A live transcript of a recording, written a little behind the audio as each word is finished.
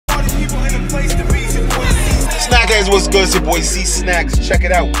fans, what's good? It's your boy Snacks. Check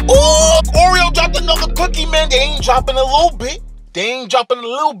it out. Ooh, Oreo dropped another cookie, man. They ain't dropping a little bit.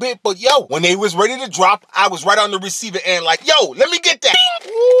 But yo, when they was ready to drop, I was right on the receiver end like, yo, let me get that.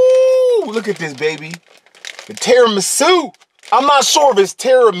 Ooh, look at this, baby. The tiramisu. I'm not sure if it's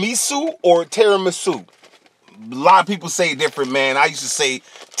tiramisu or tiramisu. A lot of people say it different, man. I used to say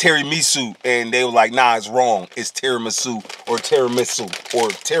tiramisu, and they were like, nah, it's wrong. It's tiramisu or tiramisu,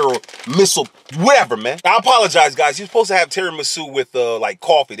 whatever, man. I apologize, guys. You're supposed to have tiramisu with like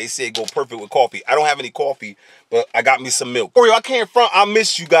coffee. They say it go perfect with coffee. I don't have any coffee, but I got me some milk. Oreo, I can't front. I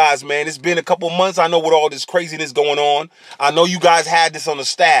miss you guys, man. It's been a couple months. I know with all this craziness going on. I know you guys had this on the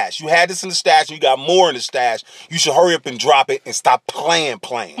stash. You had this in the stash, and you got more in the stash. You should hurry up and drop it and stop playing.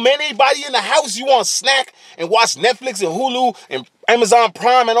 Man, anybody in the house, you want to snack and watch Netflix and Hulu and Amazon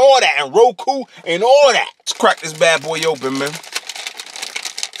Prime and all that, and Roku and all that. Let's crack this bad boy open, man.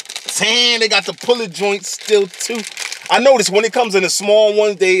 Damn, they got the puller joint still too. I noticed when it comes in the small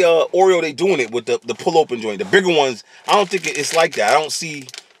ones, they Oreo, they doing it with the pull open joint. The bigger ones, I don't think it's like that. I don't see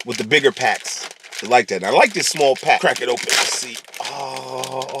with the bigger packs it's like that. I like this small pack. Crack it open. Let's see.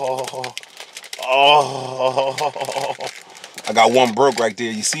 Oh. I got one broke right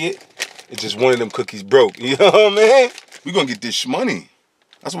there. You see it? It's just one of them cookies broke. You know what I mean? We're gonna get this money.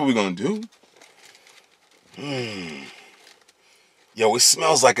 That's what we're gonna do. Yo, it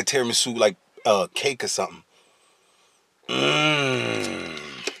smells like a tiramisu, like cake or something. Dang,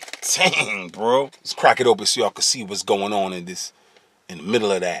 bro. Let's crack it open so y'all can see what's going on in the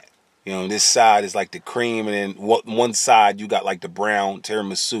middle of that. You know, this side is like the cream, and then one side you got like the brown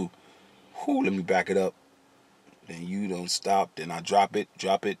tiramisu. Whew, let me back it up. Then you don't stop. Then I drop it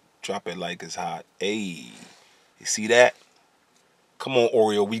like it's hot. Hey, you see that? Come on,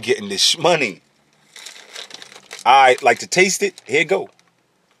 Oreo, we getting this money. I like to taste it. Here you go.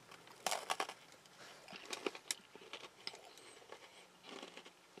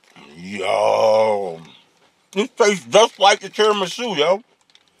 Yo, this tastes just like the tiramisu, yo.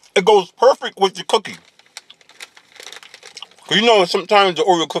 It goes perfect with the cookie. Cause you know sometimes the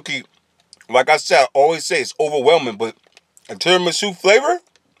Oreo cookie, like I said, I always say it's overwhelming, but a tiramisu flavor,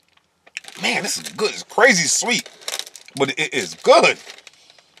 man, this is good. It's crazy sweet, but it is good.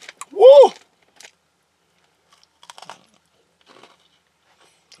 Woo!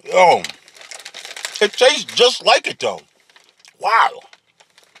 Yo, it tastes just like it though. Wow.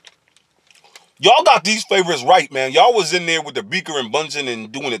 Y'all got these flavors right, man. Y'all was in there with the beaker and bunching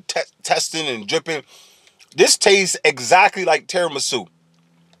and doing the testing and dripping. This tastes exactly like tiramisu.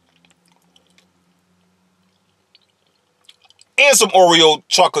 And some Oreo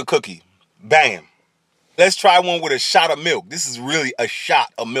chocolate cookie. Bam. Let's try one with a shot of milk. This is really a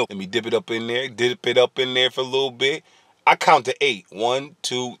shot of milk. Let me dip it up in there. Dip it up in there for a little bit. I count to 8. 1,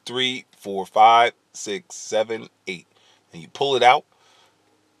 2, 3, 4, 5, 6, 7, 8. And you pull it out.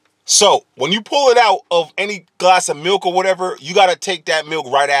 So when you pull it out of any glass of milk or whatever, you got to take that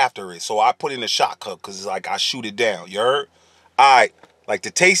milk right after it. So I put in a shot cup because it's like I shoot it down. You heard? All right. Like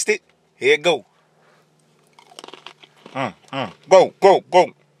to taste it? Here it go. Go.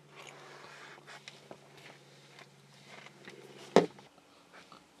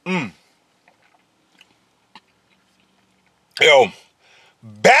 Yo,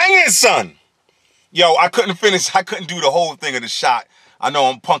 banging, son. Yo, I couldn't do the whole thing of the shot. I know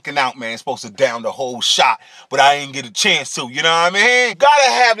I'm punking out, man. It's supposed to down the whole shot, but I ain't get a chance to, you know what I mean? You gotta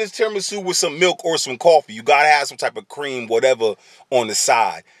have this tiramisu with some milk or some coffee. You gotta have some type of cream, whatever, on the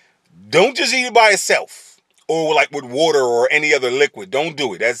side. Don't just eat it by itself or like with water or any other liquid. Don't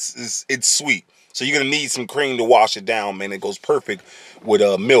do it. It's sweet. So you're gonna need some cream to wash it down, man. It goes perfect with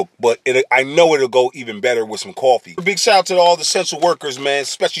milk, but I know it'll go even better with some coffee. A big shout out to all the essential workers, man.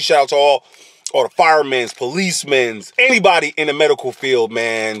 Especially shout out to all the firemen, policemen, anybody in the medical field,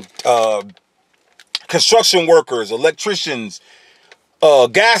 man. Construction workers, electricians,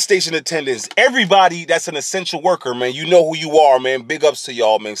 gas station attendants, everybody that's an essential worker, man. You know who you are, man. Big ups to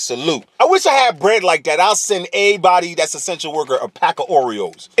y'all, man. Salute. I wish I had bread like that. I'll send everybody that's essential worker a pack of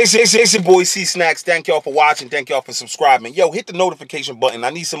Oreos. It's your boy Snacks. Thank y'all for watching. Thank y'all for subscribing. Yo, hit the notification button. I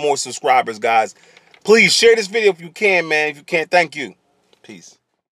need some more subscribers, guys. Please share this video if you can, man. If you can't, thank you. Peace.